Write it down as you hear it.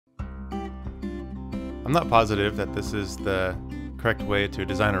I'm not positive that this is the correct way to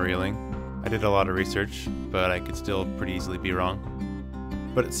design a railing. I did a lot of research, but I could still pretty easily be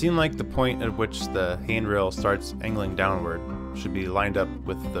wrong. But it seemed like the point at which the handrail starts angling downward should be lined up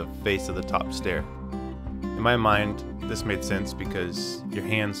with the face of the top stair. In my mind, this made sense because your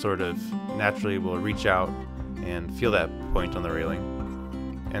hand sort of naturally will reach out and feel that point on the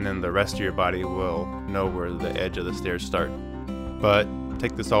railing, and then the rest of your body will know where the edge of the stairs start. But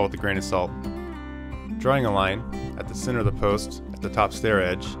take this all with a grain of salt. Drawing a line at the center of the post at the top stair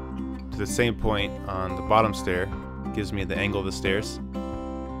edge to the same point on the bottom stair gives me the angle of the stairs.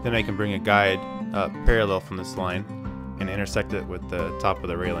 Then I can bring a guide up parallel from this line and intersect it with the top of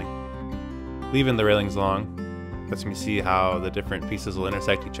the railing. Leaving the railings long lets me see how the different pieces will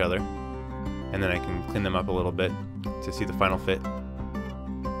intersect each other, and then I can clean them up a little bit to see the final fit.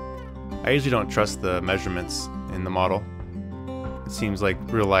 I usually don't trust the measurements in the model. It seems like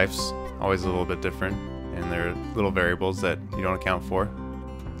real life's always a little bit different, and there are little variables that you don't account for,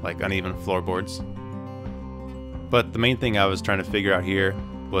 like uneven floorboards. But the main thing I was trying to figure out here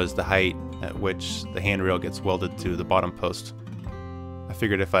was the height at which the handrail gets welded to the bottom post. I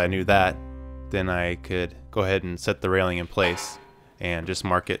figured if I knew that, then I could go ahead and set the railing in place and just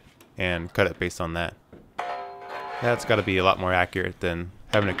mark it and cut it based on that. That's got to be a lot more accurate than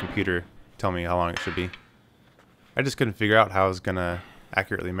having a computer tell me how long it should be. I just couldn't figure out how I was going to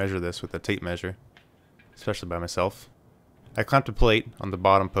accurately measure this with a tape measure, especially by myself. I clamped a plate on the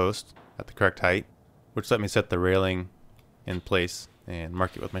bottom post at the correct height, which let me set the railing in place and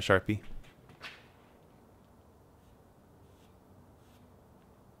mark it with my Sharpie.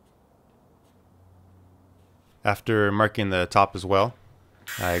 After marking the top as well,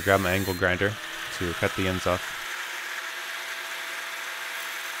 I grabbed my angle grinder to cut the ends off.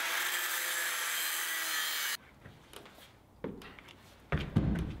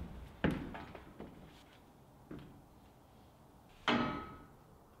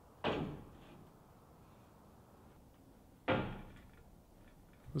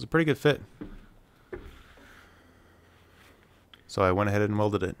 It was a pretty good fit, so I went ahead and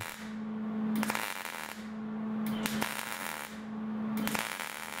welded it.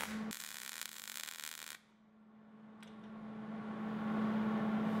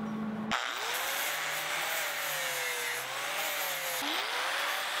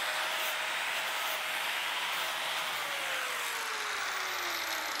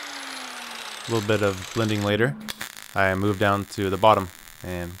 A little bit of blending later, I moved down to the bottom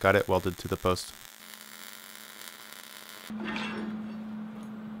and got it welded to the post.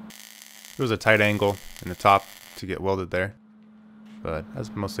 There was a tight angle in the top to get welded there, but I was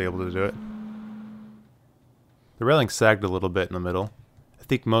mostly able to do it. The railing sagged a little bit in the middle, I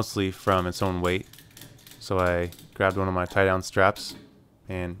think mostly from its own weight, so I grabbed one of my tie-down straps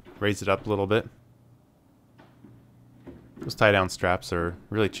and raised it up a little bit. Those tie-down straps are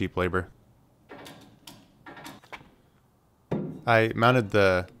really cheap labor. I mounted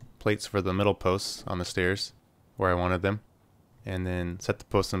the plates for the middle posts on the stairs where I wanted them, and then set the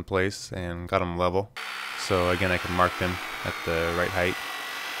posts in place and got them level, so again I can mark them at the right height.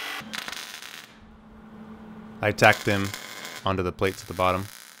 I tacked them onto the plates at the bottom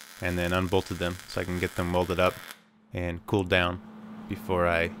and then unbolted them so I can get them welded up and cooled down before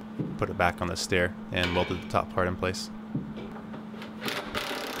I put it back on the stair and welded the top part in place.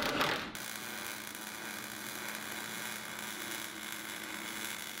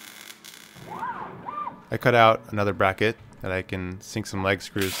 I cut out another bracket that I can sink some leg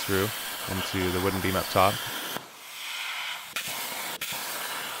screws through into the wooden beam up top.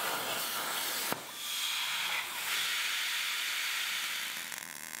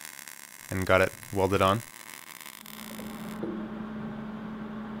 And got it welded on.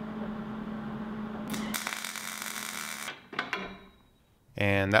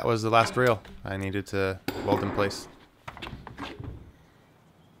 And that was the last rail I needed to weld in place.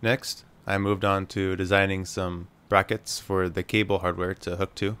 Next, I moved on to designing some brackets for the cable hardware to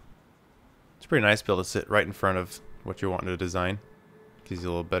hook to. It's pretty nice to be able to sit right in front of what you're wanting to design. Gives you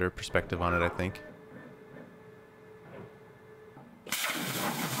a little better perspective on it, I think.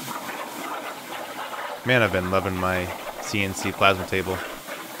 Man, I've been loving my CNC plasma table.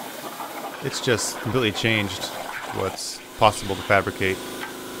 It's just completely changed what's possible to fabricate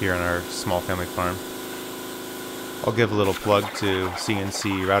here on our small family farm. I'll give a little plug to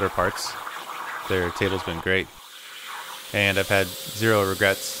CNC router parts. Their table's been great, and I've had zero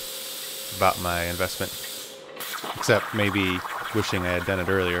regrets about my investment, except maybe wishing I had done it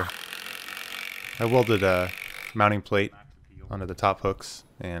earlier. I welded a mounting plate onto the top hooks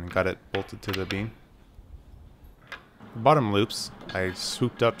and got it bolted to the beam. The bottom loops I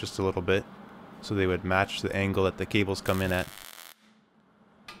swooped up just a little bit so they would match the angle that the cables come in at.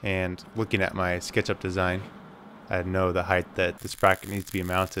 And looking at my SketchUp design, I know the height that this bracket needs to be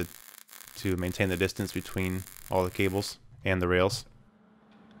mounted to maintain the distance between all the cables and the rails.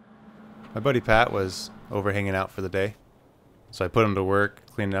 My buddy Pat was over hanging out for the day, so I put him to work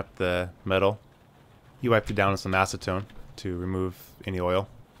cleaning up the metal. He wiped it down with some acetone to remove any oil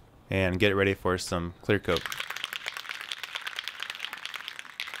and get it ready for some clear coat.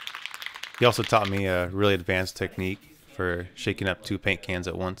 He also taught me a really advanced technique for shaking up 2 paint cans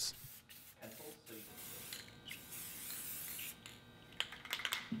at once.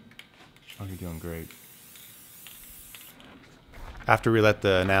 Oh, you're doing great. After we let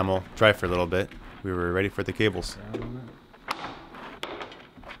the enamel dry for a little bit, we were ready for the cables.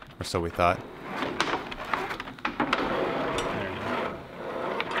 Or so we thought.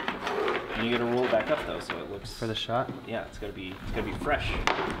 And you gotta roll it back up though, so it looks For the shot? yeah, it's gotta be fresh.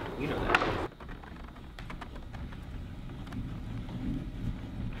 You know that.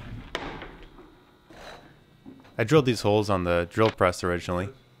 I drilled these holes on the drill press originally,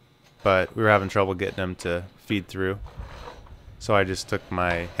 but we were having trouble getting them to feed through. So I just took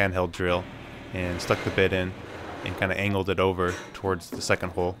my handheld drill and stuck the bit in and kind of angled it over towards the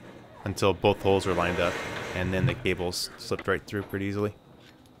second hole until both holes were lined up, and then the cables slipped right through pretty easily.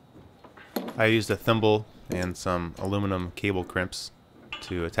 I used a thimble and some aluminum cable crimps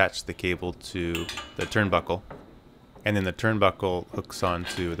to attach the cable to the turnbuckle, and then the turnbuckle hooks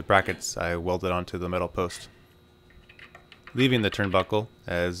onto the brackets I welded onto the metal post. Leaving the turnbuckle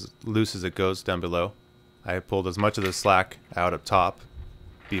as loose as it goes down below, I pulled as much of the slack out up top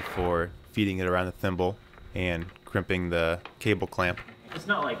before feeding it around the thimble and crimping the cable clamp. It's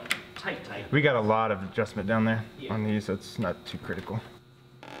not like tight. We got a lot of adjustment down there Yeah. on these, so it's not too critical.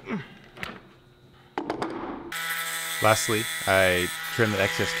 Lastly, I trimmed the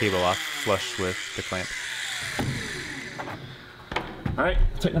excess cable off flush with the clamp. All right,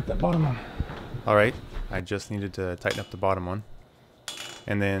 tighten up that bottom one. Alright, I just needed to tighten up the bottom one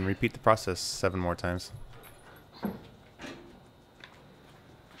and then repeat the process 7 more times.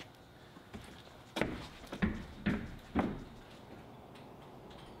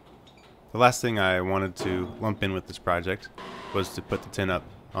 The last thing I wanted to lump in with this project was to put the tin up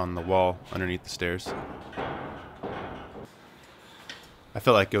on the wall underneath the stairs. I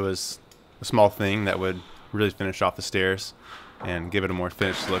felt like it was a small thing that would really finish off the stairs and give it a more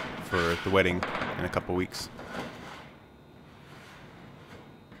finished look for the wedding in a couple weeks.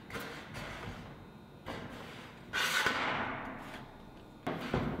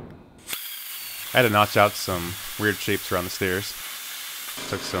 I had to notch out some weird shapes around the stairs.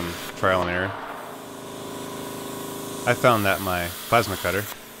 Took some trial and error. I found that my plasma cutter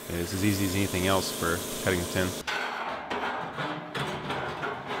is as easy as anything else for cutting tin.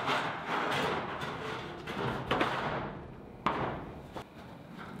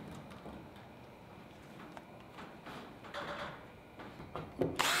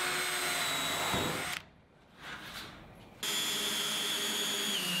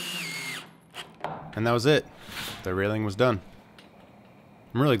 And that was it. The railing was done.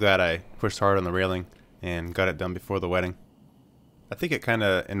 I'm really glad I pushed hard on the railing and got it done before the wedding. I think it kind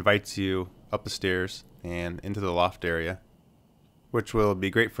of invites you up the stairs and into the loft area, which will be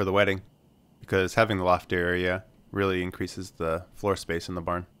great for the wedding because having the loft area really increases the floor space in the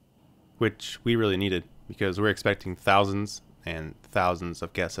barn, which we really needed because we're expecting thousands and thousands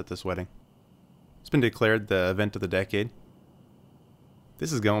of guests at this wedding. It's been declared the event of the decade.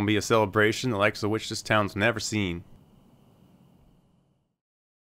 This is going to be a celebration the likes of which this town's never seen.